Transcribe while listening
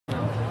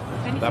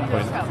that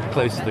point,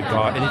 close to the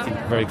guard, anything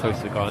very close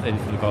to the guard,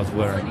 anything the guard's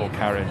wearing or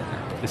carrying,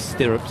 the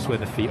stirrups where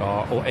the feet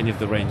are, or any of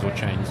the reins or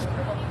chains.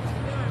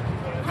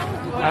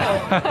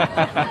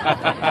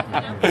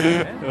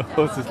 The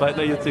horse is like,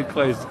 no, you're too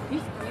close.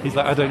 He's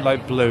like, I don't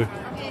like blue.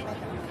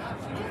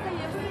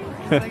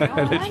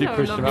 I literally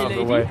pushed him out of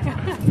the way.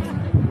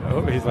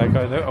 Oh, he's like,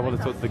 I know, I want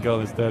to talk to the girl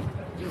instead.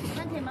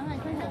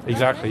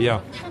 Exactly,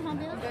 yeah.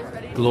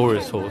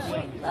 Glorious horse.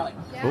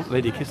 Oh,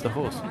 lady kissed the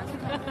horse.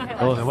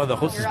 Oh, and well, the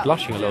horse is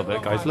blushing a little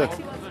bit, guys. Look.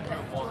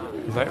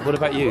 He's like, what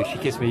about you? She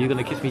kissed me. You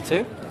going to kiss me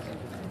too?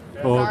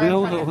 Oh,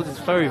 the horse is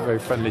very, very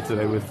friendly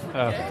today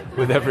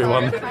with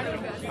everyone.